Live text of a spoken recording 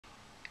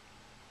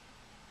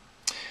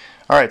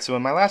Alright, so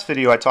in my last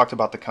video I talked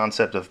about the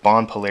concept of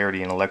bond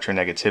polarity and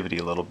electronegativity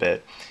a little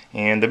bit.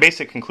 And the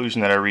basic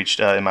conclusion that I reached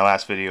in my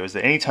last video is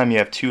that anytime you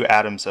have two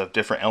atoms of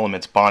different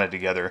elements bonded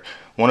together,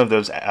 one of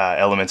those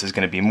elements is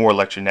going to be more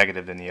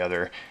electronegative than the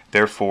other.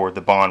 Therefore,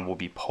 the bond will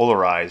be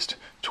polarized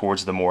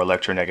towards the more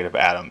electronegative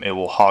atom. It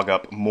will hog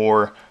up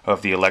more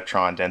of the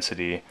electron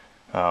density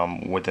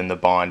within the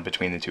bond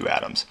between the two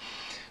atoms.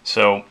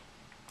 So,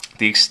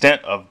 the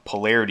extent of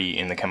polarity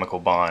in the chemical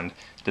bond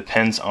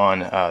depends on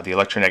the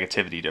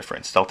electronegativity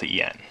difference, delta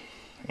En.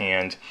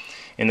 And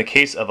in the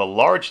case of a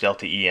large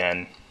delta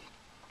En,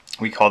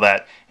 we call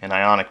that an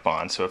ionic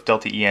bond. So if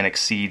delta En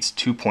exceeds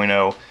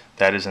 2.0,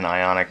 that is an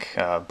ionic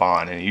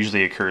bond, and it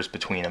usually occurs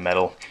between a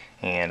metal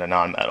and a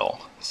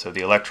nonmetal. So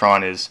the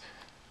electron is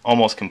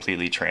almost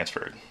completely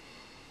transferred.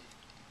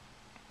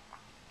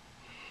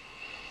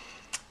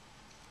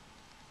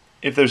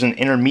 If there's an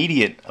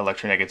intermediate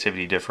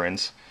electronegativity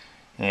difference,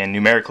 and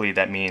numerically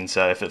that means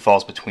if it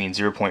falls between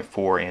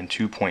 0.4 and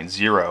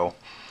 2.0,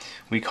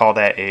 we call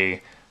that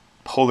a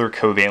polar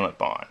covalent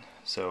bond.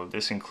 So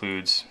this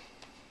includes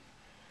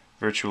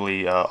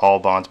virtually all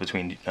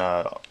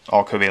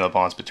covalent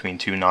bonds between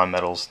two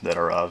nonmetals that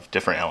are of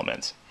different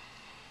elements.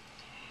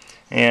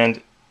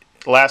 And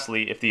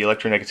lastly, if the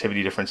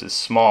electronegativity difference is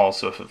small,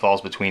 so if it falls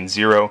between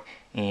 0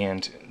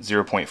 and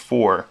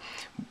 0.4,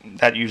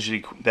 that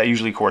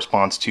usually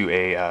corresponds to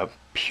a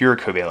pure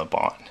covalent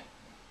bond.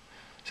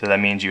 So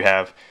that means you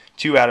have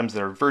two atoms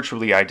that are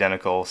virtually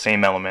identical,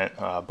 same element,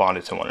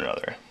 bonded to one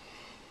another.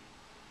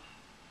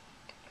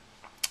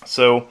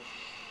 So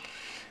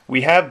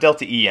we have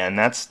delta En.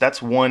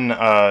 That's one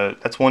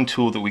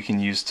tool that we can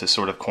use to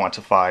sort of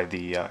quantify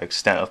the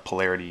extent of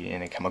polarity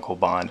in a chemical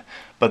bond.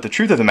 But the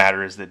truth of the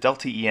matter is that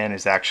delta En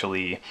is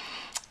actually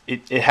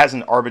it has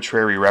an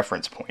arbitrary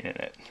reference point in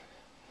it.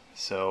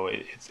 So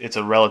it's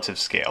a relative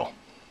scale.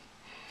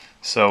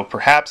 So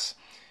perhaps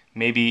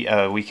maybe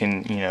we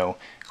can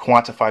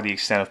quantify the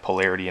extent of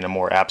polarity in a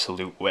more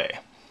absolute way.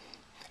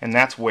 And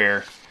that's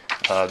where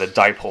the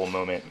dipole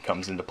moment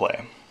comes into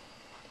play.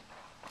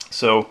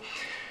 So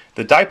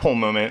the dipole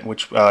moment,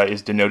 which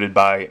is denoted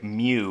by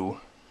mu,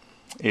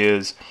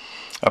 is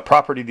a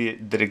property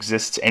that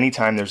exists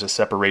anytime there's a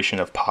separation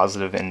of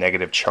positive and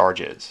negative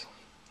charges.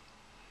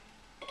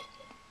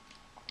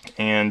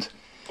 And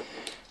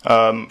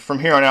from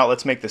here on out,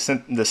 let's make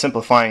the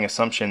simplifying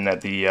assumption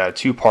that the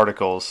two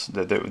particles,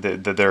 that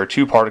there are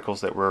two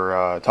particles that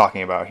we're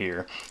talking about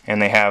here, and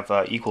they have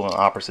equal and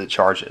opposite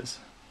charges.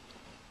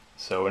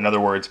 So in other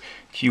words,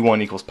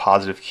 Q1 equals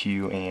positive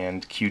Q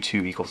and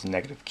Q2 equals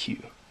negative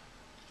Q.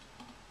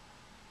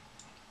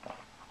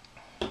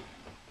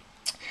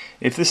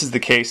 If this is the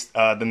case,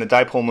 then the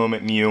dipole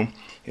moment mu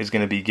is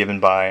going to be given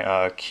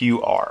by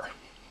QR,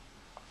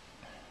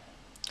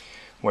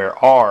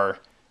 where R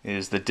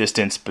is the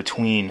distance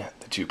between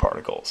the two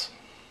particles.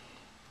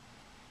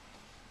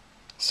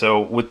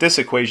 So with this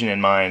equation in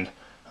mind,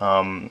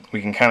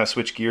 we can kind of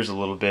switch gears a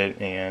little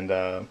bit and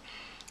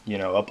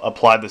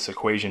apply this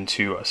equation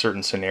to a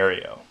certain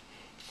scenario.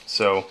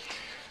 So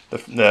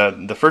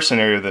the first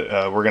scenario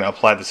that we're going to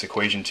apply this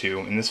equation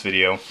to in this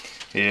video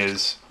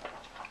is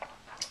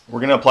we're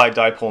going to apply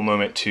dipole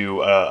moment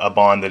to a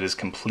bond that is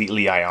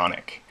completely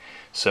ionic.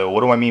 So what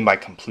do I mean by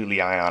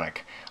completely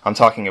ionic? I'm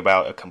talking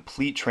about a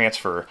complete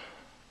transfer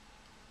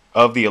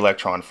of the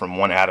electron from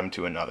one atom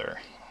to another,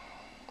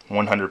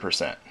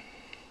 100%.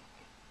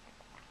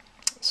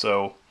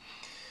 So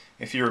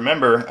if you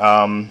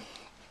remember,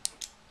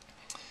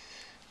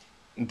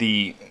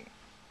 the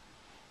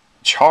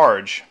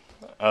charge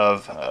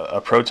of a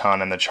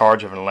proton and the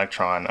charge of an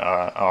electron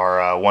are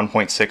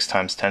 1.6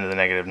 times 10 to the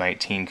negative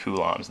 19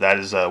 coulombs. That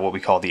is what we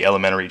call the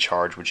elementary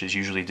charge, which is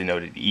usually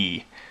denoted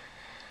E.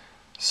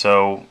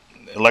 So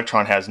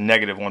electron has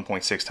negative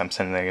 1.6 times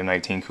 10 to the negative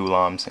 19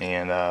 coulombs,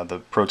 and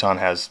the proton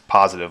has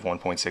positive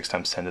 1.6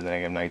 times 10 to the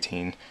negative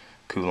 19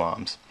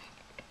 coulombs.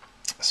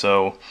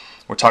 So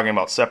we're talking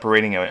about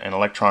separating an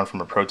electron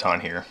from a proton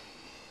here.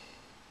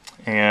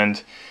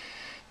 And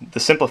the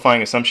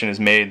simplifying assumption is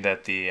made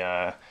that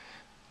the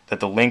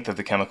length of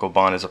the chemical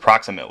bond is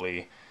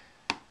approximately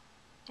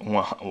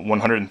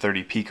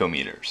 130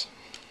 picometers.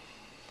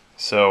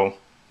 So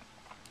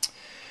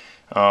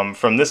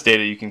from this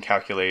data, you can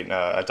calculate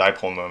a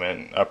dipole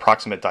moment,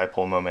 approximate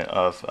dipole moment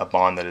of a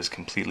bond that is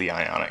completely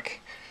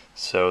ionic.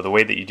 So the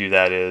way that you do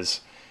that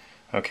is,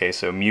 okay,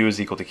 so mu is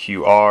equal to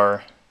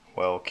QR.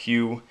 Well,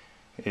 Q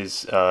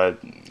is the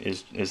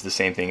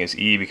same thing as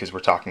E because we're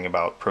talking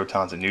about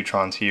protons and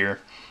neutrons here,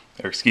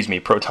 or excuse me,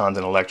 protons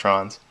and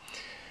electrons.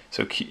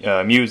 So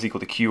mu is equal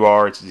to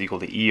QR, which is equal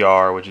to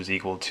ER, which is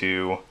equal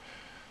to,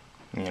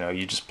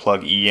 you just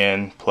plug E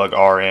in, plug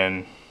R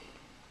in.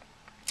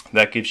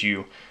 That gives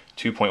you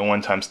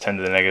 2.1 times 10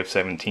 to the negative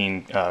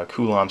 17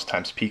 coulombs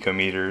times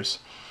picometers.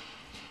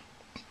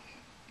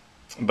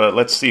 But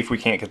let's see if we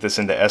can't get this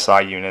into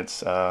SI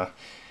units.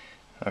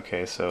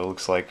 Okay, so it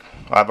looks like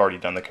I've already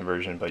done the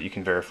conversion, but you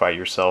can verify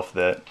yourself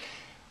that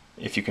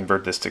if you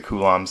convert this to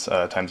coulombs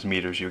times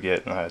meters, you'll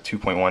get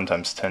 2.1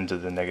 times 10 to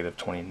the negative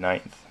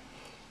 29th.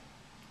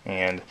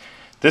 And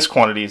this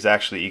quantity is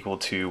actually equal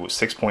to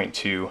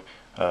 6.2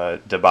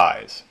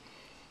 dBs.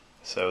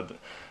 So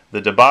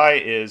the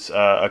dBi is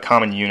a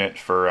common unit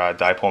for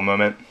dipole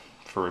moment,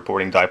 for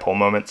reporting dipole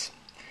moments,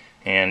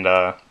 and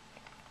 1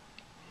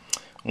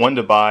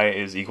 dBi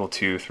is equal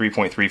to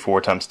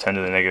 3.34 times 10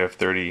 to the negative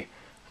 30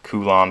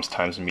 coulombs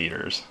times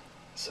meters.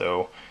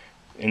 So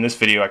in this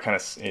video, I'm kind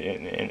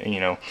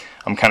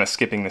of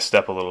skipping this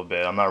step a little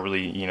bit. I'm not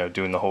really,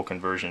 doing the whole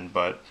conversion,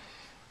 but,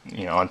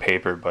 on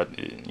paper, but,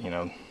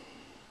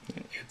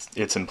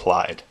 it's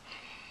implied.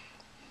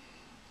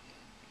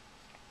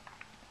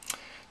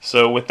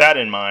 So with that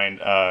in mind,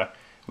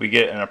 we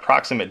get an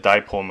approximate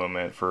dipole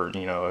moment for,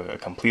 a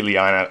completely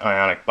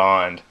ionic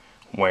bond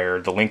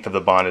where the length of the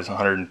bond is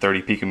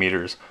 130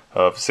 picometers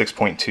of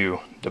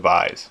 6.2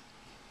 dBis.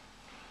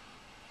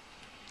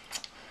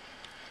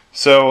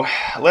 So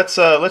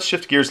let's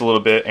shift gears a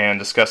little bit and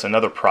discuss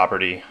another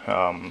property,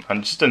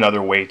 and just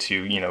another way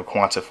to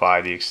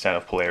quantify the extent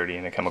of polarity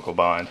in a chemical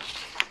bond,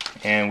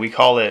 and we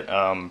call it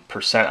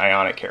percent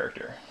ionic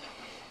character.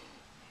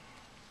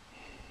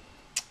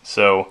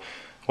 So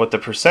what the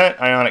percent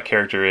ionic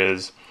character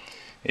is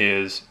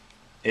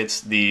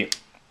it's the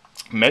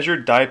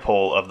measured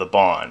dipole of the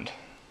bond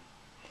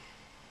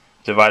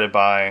divided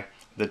by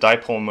the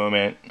dipole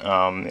moment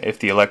if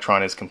the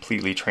electron is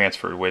completely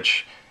transferred,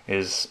 which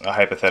is a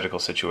hypothetical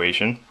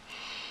situation,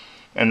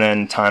 and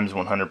then times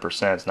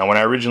 100%. Now when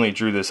I originally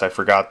drew this, I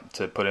forgot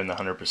to put in the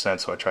 100%,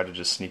 so I tried to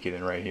just sneak it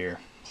in right here.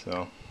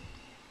 So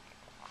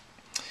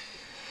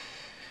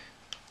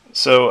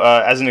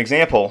as an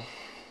example,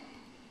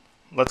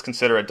 let's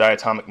consider a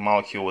diatomic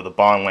molecule with a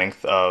bond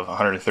length of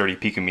 130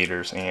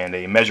 picometers and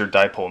a measured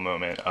dipole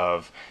moment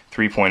of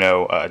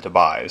 3.0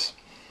 dBis.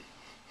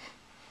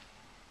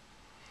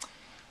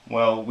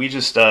 Well, we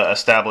just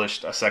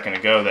established a second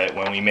ago that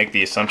when we make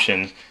the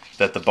assumption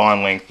that the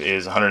bond length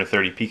is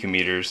 130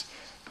 picometers,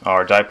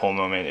 our dipole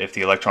moment, if the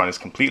electron is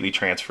completely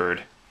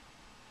transferred,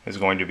 is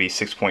going to be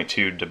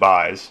 6.2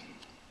 dBis.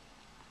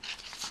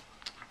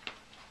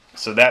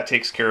 So that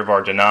takes care of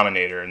our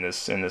denominator in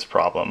this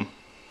problem.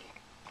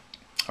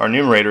 Our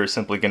numerator is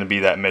simply going to be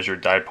that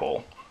measured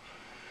dipole.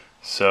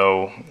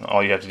 So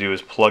all you have to do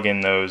is plug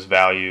in those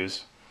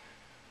values,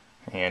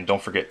 and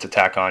don't forget to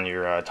tack on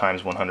your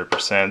times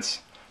 100%.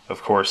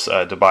 Of course,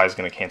 dBi is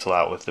going to cancel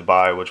out with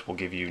dBi, which will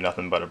give you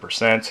nothing but a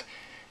percent,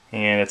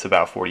 and it's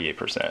about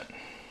 48%.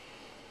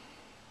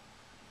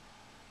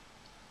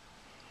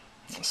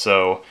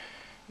 So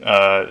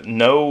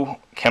no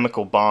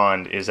chemical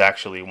bond is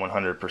actually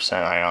 100%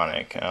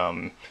 ionic.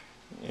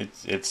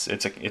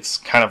 It's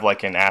kind of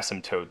like an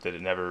asymptote that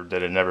it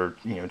never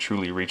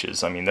truly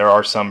reaches. I mean, there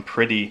are some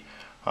pretty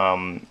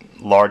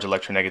large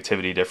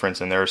electronegativity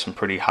difference, and there are some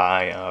pretty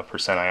high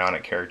percent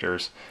ionic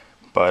characters,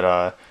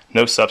 but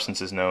no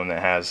substance is known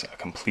that has a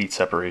complete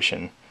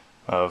separation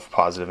of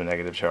positive and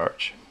negative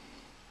charge.